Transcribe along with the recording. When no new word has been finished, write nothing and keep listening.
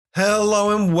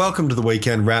Hello and welcome to the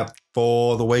weekend wrap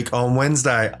for the week on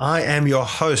Wednesday. I am your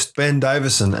host, Ben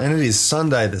Davison, and it is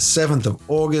Sunday, the 7th of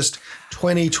August,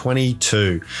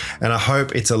 2022. And I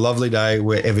hope it's a lovely day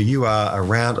wherever you are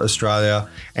around Australia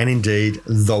and indeed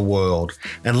the world.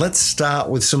 And let's start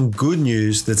with some good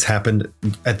news that's happened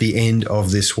at the end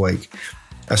of this week.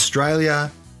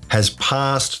 Australia has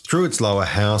passed through its lower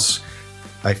house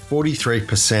a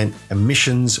 43%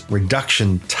 emissions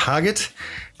reduction target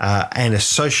and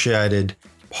associated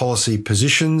policy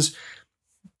positions.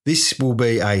 This will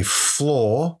be a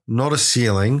floor, not a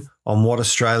ceiling, on what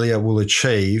Australia will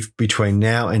achieve between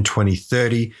now and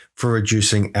 2030 for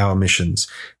reducing our emissions.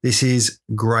 This is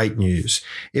great news.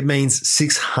 It means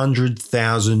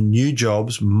 600,000 new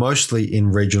jobs, mostly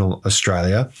in regional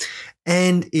Australia,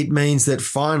 and it means that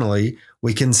finally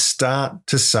we can start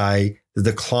to say that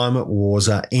the climate wars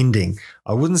are ending.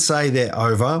 I wouldn't say they're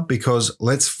over because,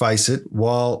 let's face it,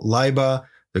 while Labor,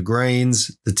 the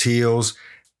Greens, the Teals,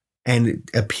 and it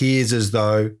appears as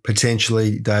though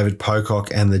potentially David Pocock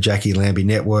and the Jackie Lambie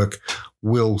Network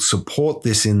will support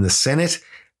this in the Senate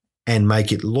and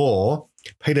make it law,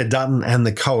 Peter Dutton and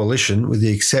the coalition, with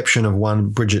the exception of one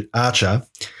Bridget Archer,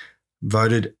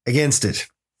 voted against it.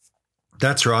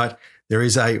 That's right. There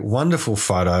is a wonderful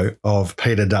photo of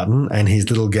Peter Dutton and his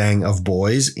little gang of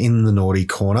boys in the naughty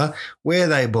corner, where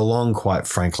they belong, quite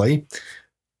frankly,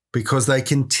 because they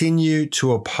continue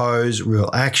to oppose real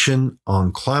action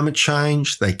on climate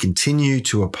change. They continue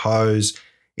to oppose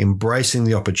embracing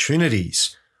the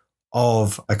opportunities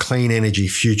of a clean energy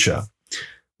future.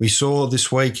 We saw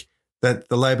this week that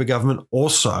the Labor government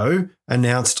also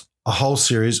announced a whole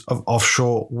series of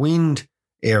offshore wind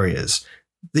areas.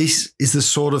 This is the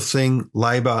sort of thing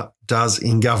Labor does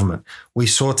in government. We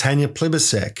saw Tanya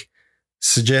Plibersek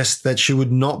suggest that she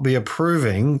would not be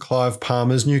approving Clive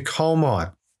Palmer's new coal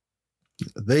mine.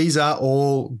 These are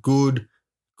all good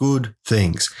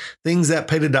things that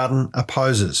Peter Dutton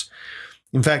opposes.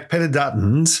 In fact, Peter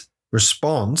Dutton's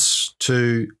response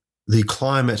to the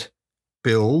climate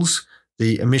bills,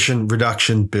 the emission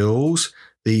reduction bills,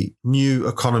 the new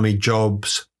economy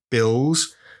jobs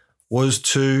bills, was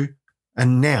to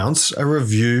announce a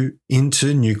review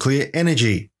into nuclear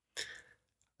energy.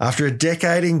 After a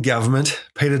decade in government,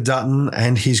 Peter Dutton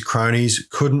and his cronies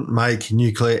couldn't make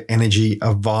nuclear energy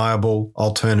a viable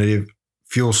alternative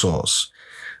fuel source.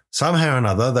 Somehow or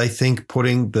another, they think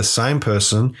putting the same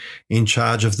person in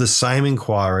charge of the same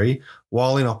inquiry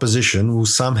while in opposition will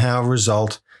somehow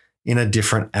result in a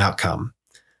different outcome.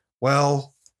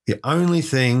 Well, the only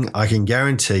thing I can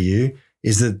guarantee you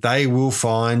is that they will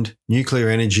find nuclear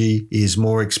energy is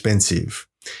more expensive.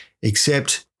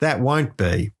 Except that won't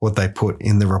be what they put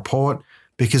in the report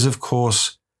because, of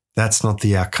course, that's not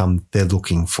the outcome they're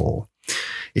looking for.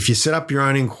 If you set up your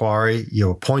own inquiry, you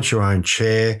appoint your own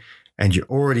chair, and you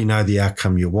already know the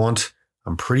outcome you want,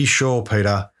 I'm pretty sure,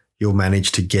 Peter, you'll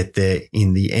manage to get there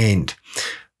in the end.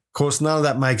 Of course, none of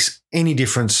that makes any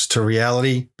difference to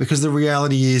reality because the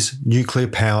reality is nuclear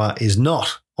power is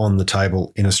not on the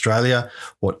table in Australia.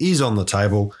 What is on the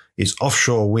table is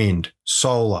offshore wind,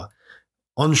 solar,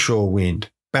 onshore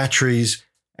wind, batteries,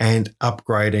 and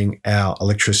upgrading our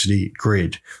electricity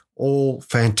grid. All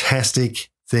fantastic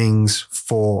things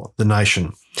for the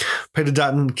nation. Peter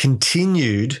Dutton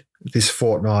continued this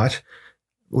fortnight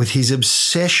with his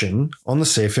obsession on the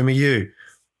CFMEU.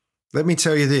 Let me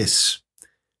tell you this.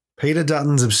 Peter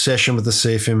Dutton's obsession with the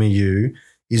CFMEU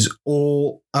is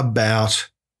all about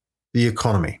the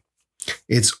economy.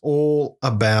 It's all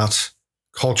about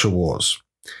culture wars.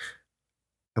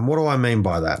 And what do I mean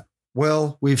by that?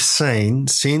 Well, we've seen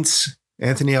since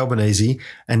Anthony Albanese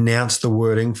announced the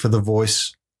wording for the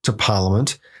voice to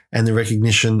Parliament and the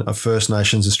recognition of First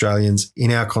Nations Australians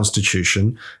in our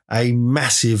Constitution, a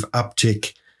massive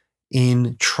uptick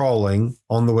in trolling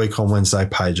on the Week on Wednesday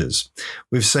pages.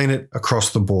 We've seen it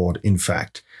across the board, in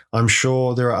fact. I'm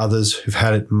sure there are others who've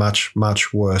had it much,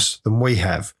 much worse than we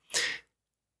have.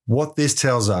 What this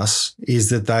tells us is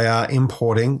that they are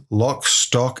importing lock,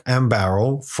 stock and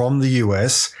barrel from the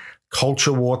US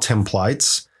culture war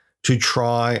templates to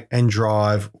try and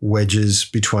drive wedges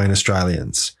between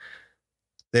Australians.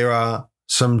 There are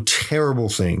some terrible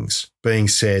things being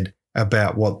said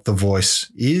about what The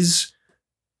Voice is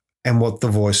and what The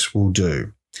Voice will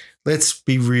do. Let's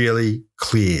be really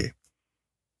clear.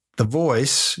 The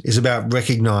Voice is about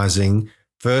recognising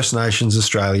First Nations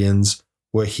Australians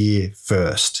were here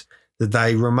first, that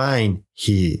they remain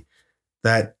here,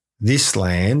 that this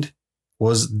land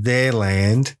was their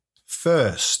land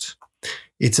first.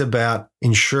 It's about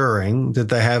ensuring that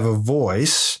they have a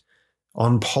voice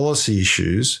on policy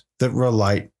issues that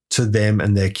relate to them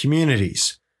and their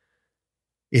communities.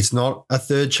 It's not a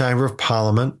third chamber of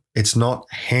parliament. It's not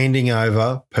handing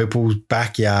over people's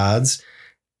backyards.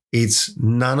 It's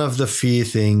none of the fear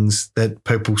things that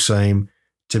people seem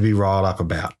to be riled up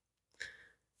about.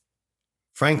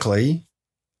 Frankly,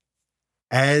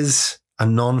 as a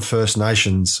non-First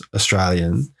Nations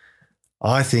Australian,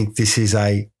 I think this is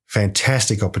a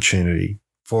fantastic opportunity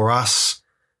for us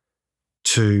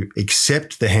to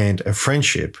accept the hand of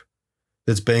friendship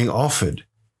that's being offered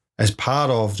as part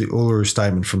of the Uluru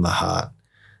Statement from the Heart,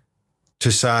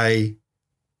 to say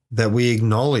that we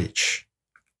acknowledge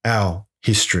our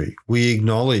history, we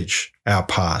acknowledge our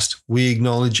past, we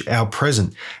acknowledge our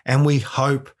present, and we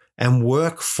hope and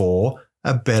work for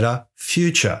a better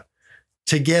future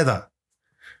together.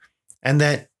 And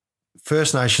that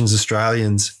First Nations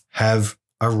Australians have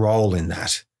a role in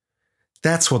that.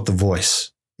 That's what The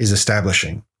Voice is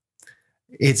establishing.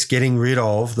 It's getting rid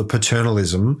of the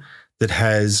paternalism that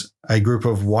has a group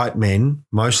of white men,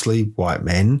 mostly white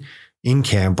men, in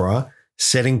Canberra,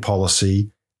 setting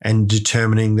policy and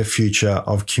determining the future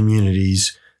of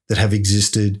communities that have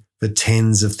existed for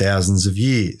tens of thousands of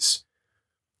years.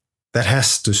 That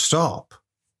has to stop.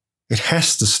 It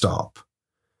has to stop.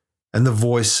 And The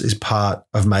Voice is part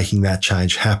of making that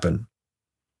change happen.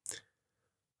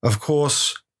 Of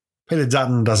course, Peter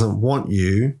Dutton doesn't want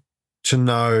you to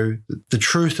know the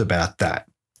truth about that.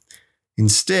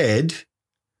 Instead,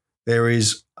 there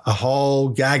is a whole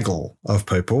gaggle of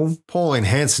people, Pauline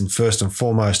Hanson first and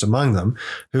foremost among them,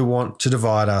 who want to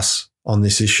divide us on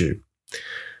this issue.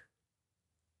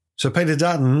 So Peter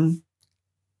Dutton,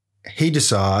 he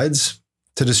decides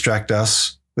to distract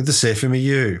us with the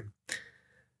CFMEU.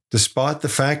 Despite the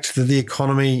fact that the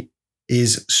economy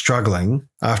is struggling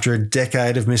after a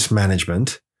decade of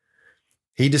mismanagement,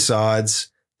 he decides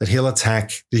that he'll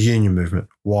attack the union movement.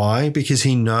 Why? Because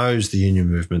he knows the union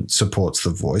movement supports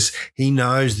The Voice. He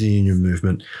knows the union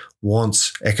movement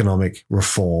wants economic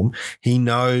reform. He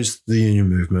knows the union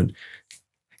movement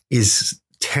is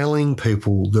telling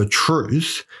people the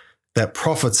truth that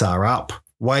profits are up,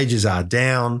 wages are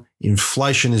down,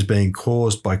 inflation is being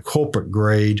caused by corporate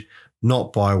greed,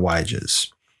 not by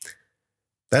wages.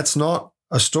 That's not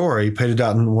a story Peter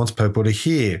Dutton wants people to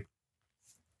hear.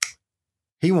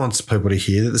 He wants people to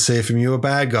hear that the CFMEU are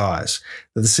bad guys,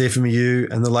 that the CFMEU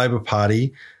and the Labor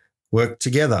Party work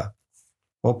together.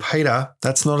 Well, Peter,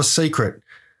 that's not a secret.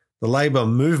 The Labor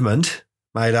movement,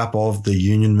 made up of the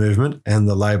union movement and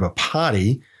the Labor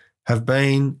Party, have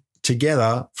been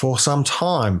together for some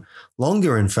time,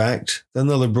 longer, in fact, than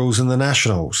the Liberals and the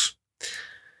Nationals.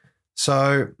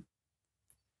 So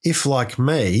if, like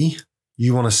me,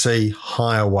 you want to see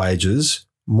higher wages,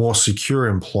 more secure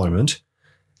employment,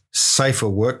 safer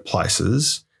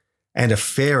workplaces, and a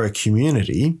fairer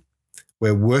community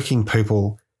where working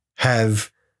people have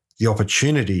the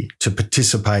opportunity to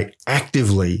participate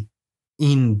actively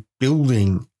in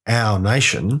building our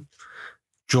nation,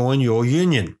 join your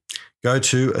union. Go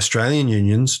to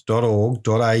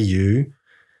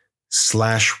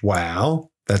australianunions.org.au/wow,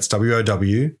 that's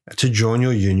WOW, to join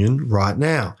your union right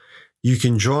now. You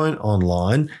can join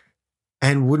online,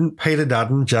 and wouldn't Peter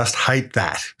Dutton just hate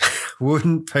that?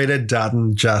 Wouldn't Peter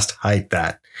Dutton just hate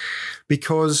that?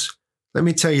 Because let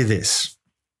me tell you this,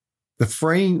 the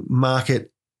free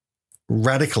market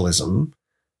radicalism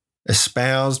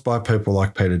espoused by people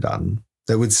like Peter Dutton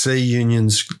that would see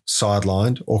unions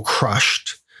sidelined or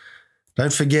crushed.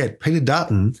 Don't forget, Peter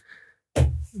Dutton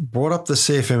brought up the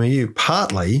CFMEU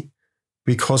partly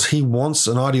because he wants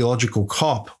an ideological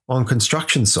cop on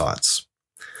construction sites.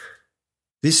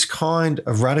 This kind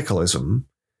of radicalism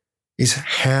is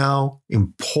how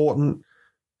important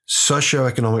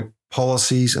socioeconomic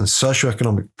policies and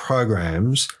socioeconomic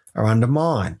programs are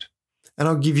undermined. And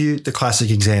I'll give you the classic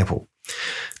example.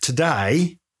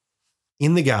 Today,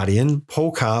 in The Guardian,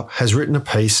 Paul Karp has written a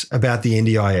piece about the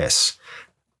NDIS,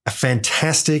 a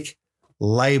fantastic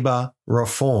Labor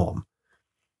reform.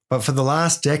 But for the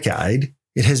last decade,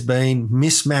 it has been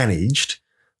mismanaged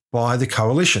by the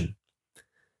coalition.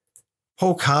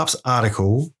 Paul Karp's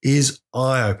article is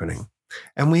eye-opening,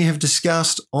 and we have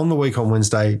discussed on the Week on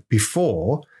Wednesday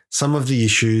before some of the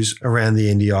issues around the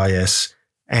NDIS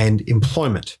and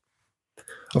employment.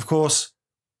 Of course,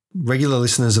 regular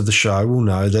listeners of the show will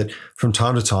know that from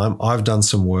time to time I've done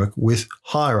some work with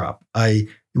HireUp, a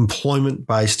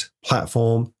employment-based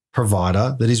platform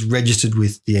provider that is registered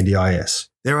with the NDIS.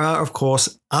 There are, of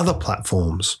course, other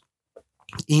platforms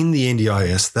in the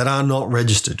NDIS that are not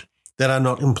registered, that are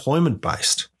not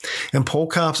employment-based. And Paul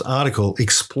Karp's article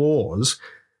explores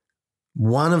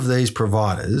one of these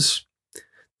providers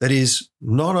that is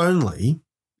not only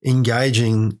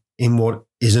engaging in what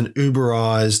is an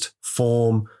Uberized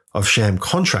form of sham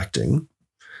contracting,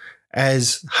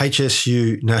 as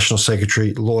HSU National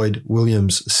Secretary Lloyd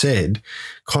Williams said,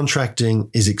 contracting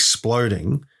is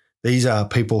exploding. These are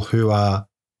people who are,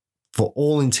 for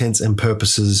all intents and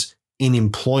purposes, in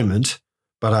employment,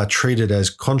 but are treated as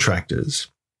contractors.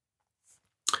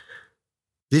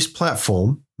 This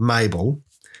platform, Mable,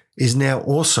 is now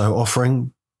also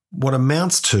offering what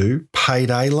amounts to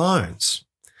payday loans.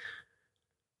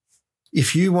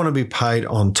 If you want to be paid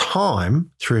on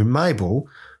time through Mable,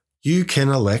 you can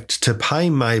elect to pay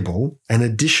Mable an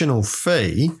additional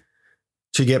fee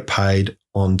to get paid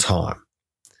on time.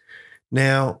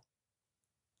 Now,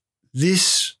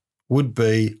 this would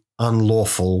be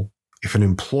unlawful if an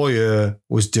employer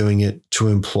was doing it to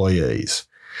employees.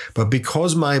 But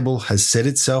because Mable has set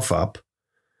itself up,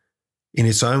 in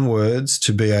its own words,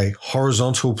 to be a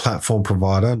horizontal platform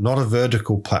provider, not a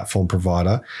vertical platform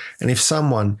provider, and if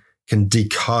someone can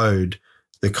decode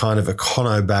the kind of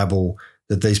econobabble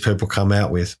that these people come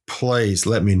out with, please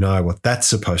let me know what that's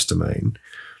supposed to mean.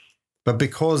 But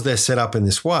because they're set up in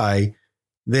this way,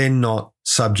 they're not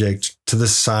subject to the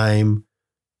same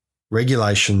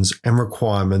regulations and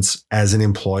requirements as an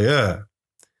employer.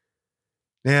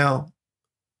 Now,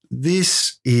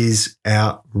 this is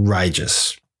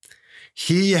outrageous.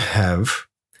 Here you have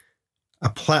a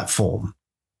platform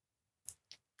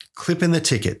clipping the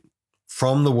ticket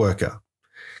from the worker,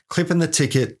 clipping the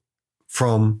ticket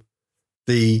from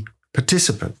the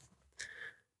participant.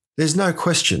 There's no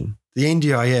question the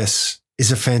NDIS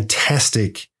is a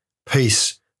fantastic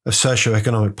piece of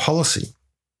socioeconomic policy,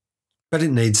 but it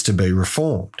needs to be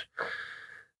reformed.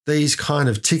 These kind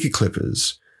of ticket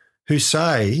clippers who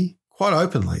say quite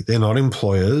openly they're not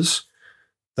employers,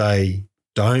 they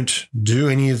don't do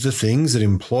any of the things that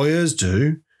employers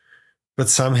do, but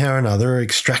somehow or another are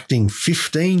extracting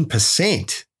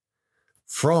 15%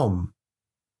 from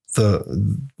the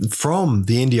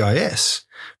NDIS,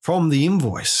 from the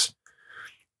invoice.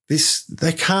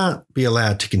 They can't be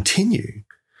allowed to continue.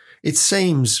 It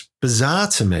seems bizarre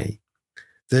to me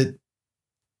that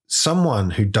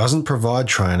someone who doesn't provide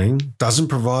training, doesn't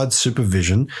provide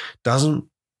supervision, doesn't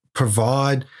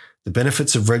provide the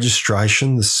benefits of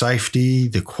registration, the safety,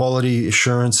 the quality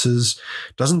assurances,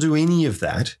 doesn't do any of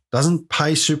that, doesn't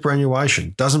pay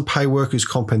superannuation, doesn't pay workers'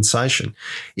 compensation,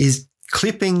 is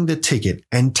clipping the ticket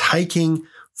and taking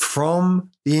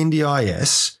from the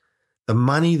NDIS the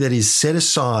money that is set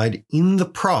aside in the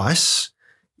price,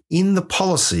 in the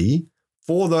policy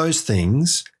for those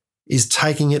things, is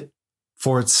taking it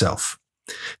for itself.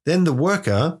 Then the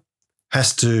worker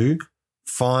has to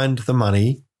find the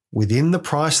money within the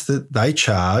price that they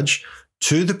charge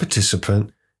to the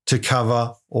participant to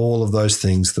cover all of those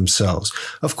things themselves.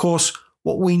 Of course,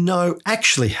 what we know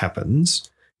actually happens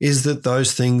is that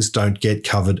those things don't get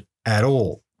covered at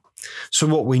all. So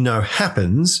what we know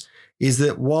happens is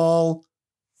that while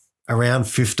around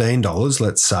 $15,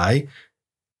 let's say,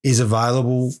 is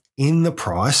available in the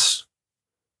price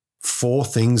for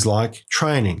things like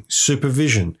training,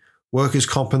 supervision, workers'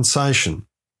 compensation,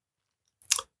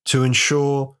 to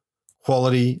ensure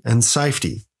quality and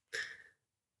safety,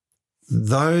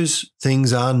 those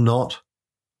things are not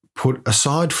put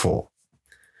aside for.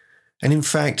 And in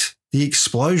fact, the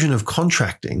explosion of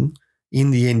contracting in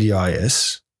the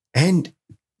NDIS and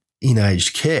in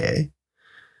aged care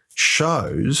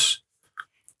shows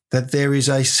that there is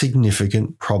a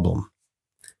significant problem.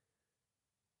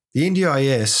 The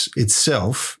NDIS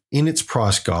itself, in its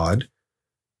price guide,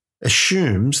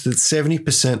 assumes that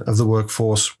 70% of the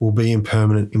workforce will be in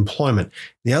permanent employment.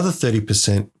 The other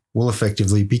 30% will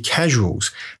effectively be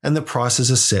casuals, and the prices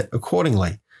are set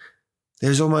accordingly.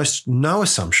 There's almost no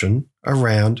assumption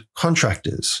around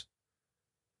contractors.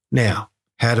 Now,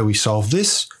 how do we solve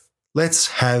this? Let's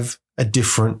have a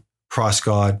different price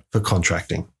guide for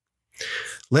contracting.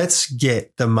 Let's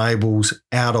get the Mables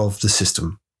out of the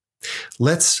system.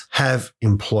 Let's have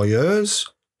employers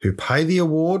who pay the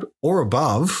award or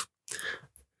above,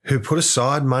 who put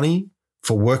aside money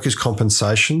for workers'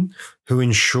 compensation, who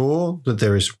ensure that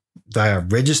they are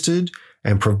registered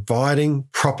and providing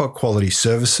proper quality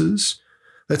services.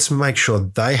 Let's make sure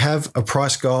they have a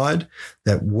price guide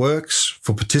that works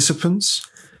for participants,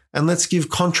 and let's give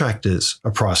contractors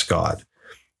a price guide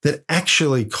that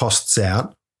actually costs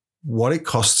out what it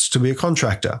costs to be a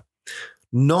contractor,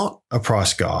 not a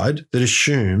price guide that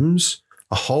assumes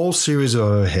a whole series of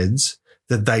overheads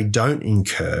that they don't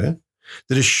incur,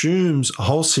 that assumes a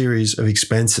whole series of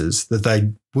expenses that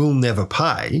they will never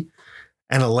pay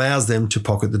and allows them to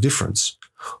pocket the difference,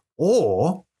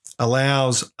 or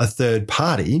allows a third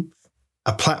party,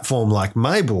 a platform like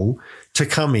Mable, to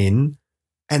come in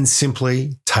and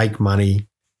simply take money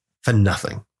for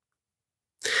nothing.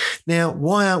 Now,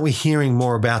 why aren't we hearing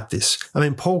more about this? I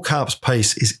mean, Paul Karp's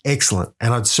piece is excellent,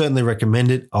 and I'd certainly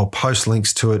recommend it. I'll post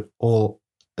links to it all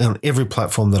on every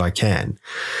platform that I can.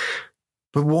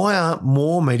 But why aren't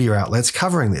more media outlets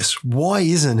covering this? Why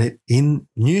isn't it in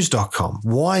news.com?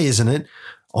 Why isn't it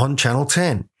on Channel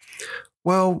 10?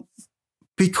 Well,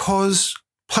 because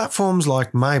platforms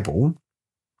like Mable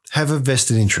have a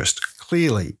vested interest,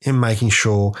 clearly, in making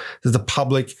sure that the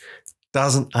public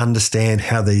doesn't understand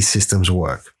how these systems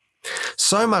work.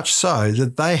 So much so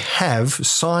that they have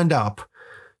signed up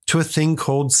to a thing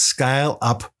called Scale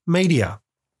Up Media.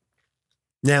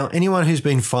 Now, anyone who's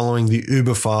been following the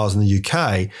Uber files in the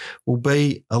UK will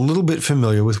be a little bit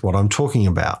familiar with what I'm talking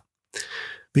about.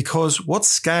 Because what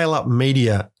Scale Up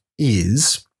Media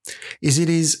is it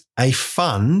is a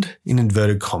fund, in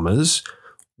inverted commas,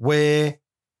 where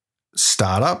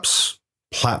startups,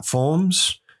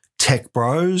 platforms, tech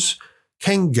bros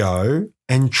can go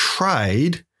and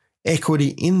trade equity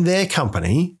in their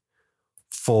company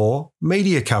for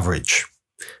media coverage.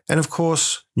 And of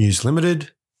course, News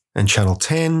Limited and Channel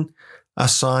 10 are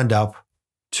signed up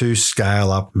to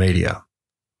Scale Up Media.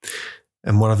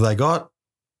 And what have they got?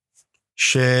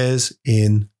 Shares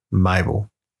in Mable.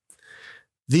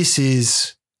 This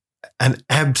is an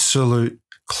absolute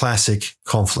classic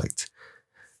conflict.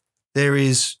 There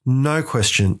is no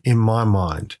question in my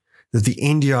mind that the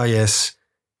NDIS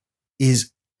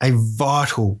is a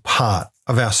vital part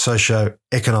of our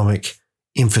socio-economic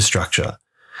infrastructure,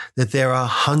 that there are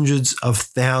hundreds of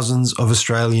thousands of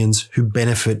Australians who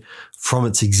benefit from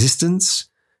its existence,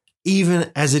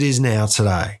 even as it is now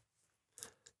today.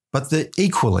 But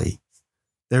equally,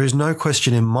 there is no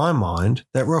question in my mind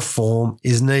that reform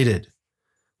is needed.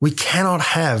 We cannot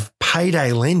have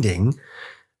payday lending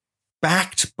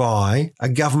backed by a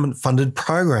government-funded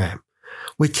program.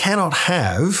 We cannot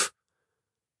have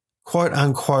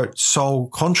quote-unquote sole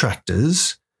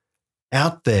contractors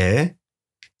out there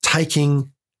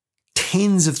taking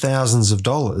tens of thousands of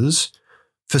dollars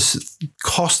for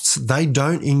costs they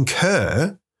don't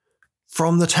incur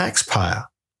from the taxpayer.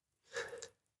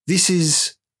 This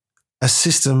is a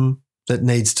system that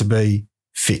needs to be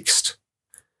fixed.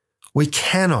 We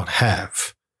cannot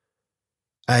have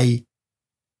a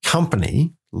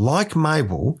company like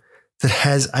Mable that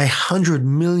has $100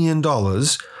 million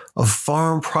of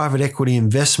foreign private equity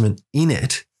investment in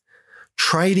it,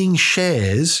 trading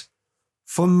shares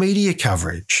for media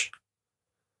coverage.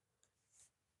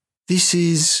 This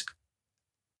is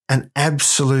an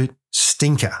absolute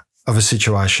stinker of a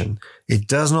situation. It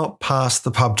does not pass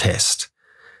the pub test.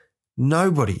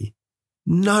 Nobody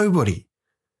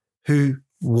who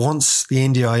wants the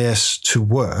NDIS to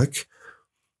work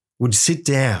would sit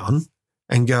down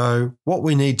and go, what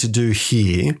we need to do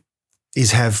here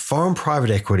is have foreign private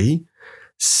equity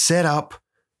set up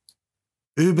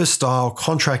Uber-style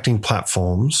contracting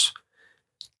platforms,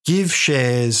 give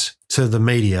shares to the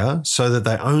media so that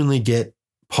they only get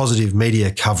positive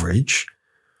media coverage,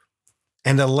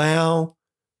 and allow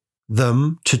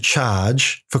them to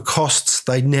charge for costs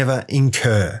they never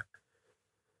incur.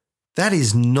 That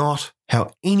is not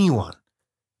how anyone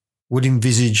would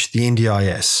envisage the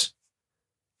NDIS,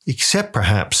 except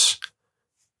perhaps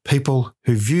people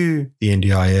who view the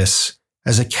NDIS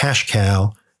as a cash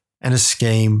cow and a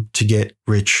scheme to get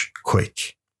rich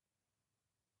quick.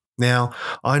 Now,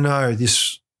 I know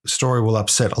this story will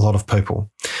upset a lot of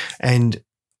people, and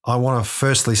I want to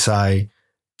firstly say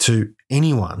to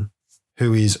anyone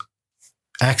who is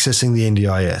accessing the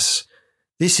NDIS,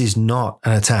 this is not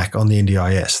an attack on the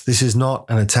NDIS. This is not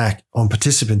an attack on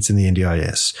participants in the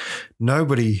NDIS.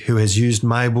 Nobody who has used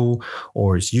Mable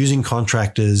or is using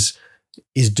contractors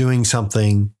is doing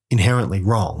something inherently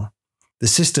wrong. The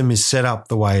system is set up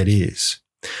the way it is.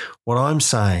 What I'm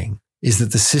saying is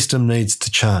that the system needs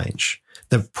to change.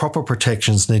 The proper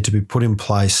protections need to be put in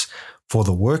place for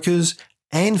the workers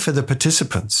and for the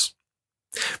participants,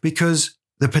 because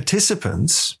the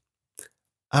participants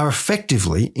are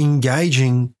effectively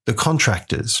engaging the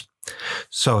contractors.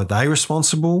 So are they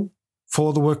responsible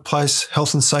for the workplace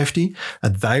health and safety? Are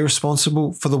they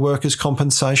responsible for the workers'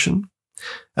 compensation?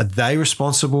 Are they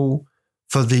responsible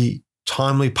for the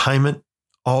timely payment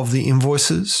of the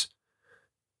invoices?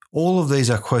 All of these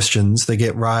are questions that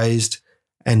get raised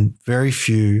and very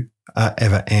few are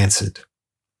ever answered.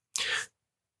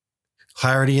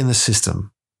 Clarity in the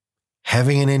system.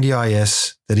 Having an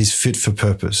NDIS that is fit for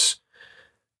purpose,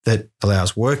 that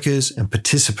allows workers and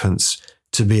participants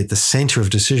to be at the centre of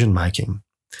decision making,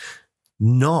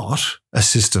 not a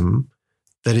system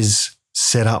that is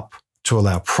set up to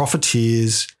allow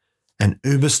profiteers and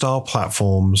Uber-style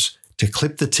platforms to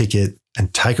clip the ticket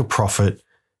and take a profit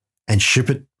and ship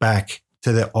it back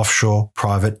to their offshore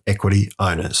private equity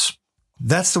owners.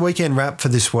 That's the weekend wrap for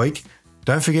this week.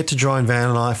 Don't forget to join Van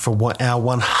and I for our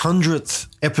 100th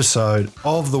episode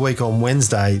of The Week on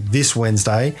Wednesday, this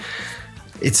Wednesday.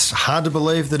 It's hard to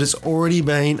believe that it's already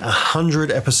been 100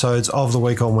 episodes of The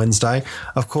Week on Wednesday.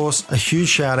 Of course, a huge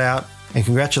shout out and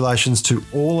congratulations to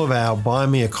all of our Buy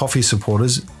Me a Coffee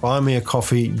supporters,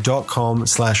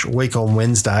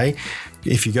 buymeacoffee.com/weekonwednesday.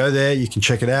 If you go there, you can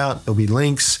check it out. There'll be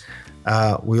links.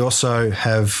 We also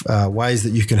have ways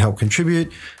that you can help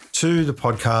contribute to the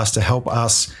podcast to help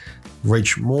us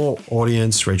reach more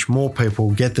audience, reach more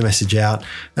people, get the message out.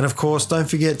 And of course, don't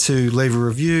forget to leave a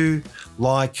review,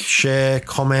 like, share,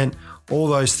 comment, all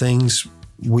those things.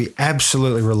 We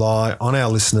absolutely rely on our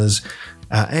listeners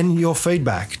and your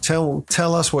feedback. Tell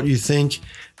us what you think.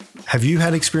 Have you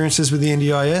had experiences with the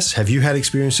NDIS? Have you had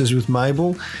experiences with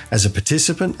Mabel as a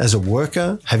participant, as a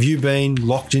worker? Have you been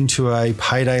locked into a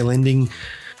payday lending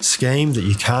scheme that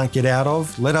you can't get out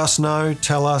of? Let us know.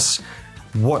 Tell us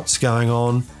what's going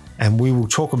on, and we will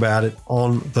talk about it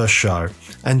on the show.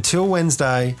 Until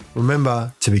Wednesday,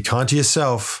 remember to be kind to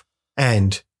yourself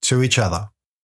and to each other.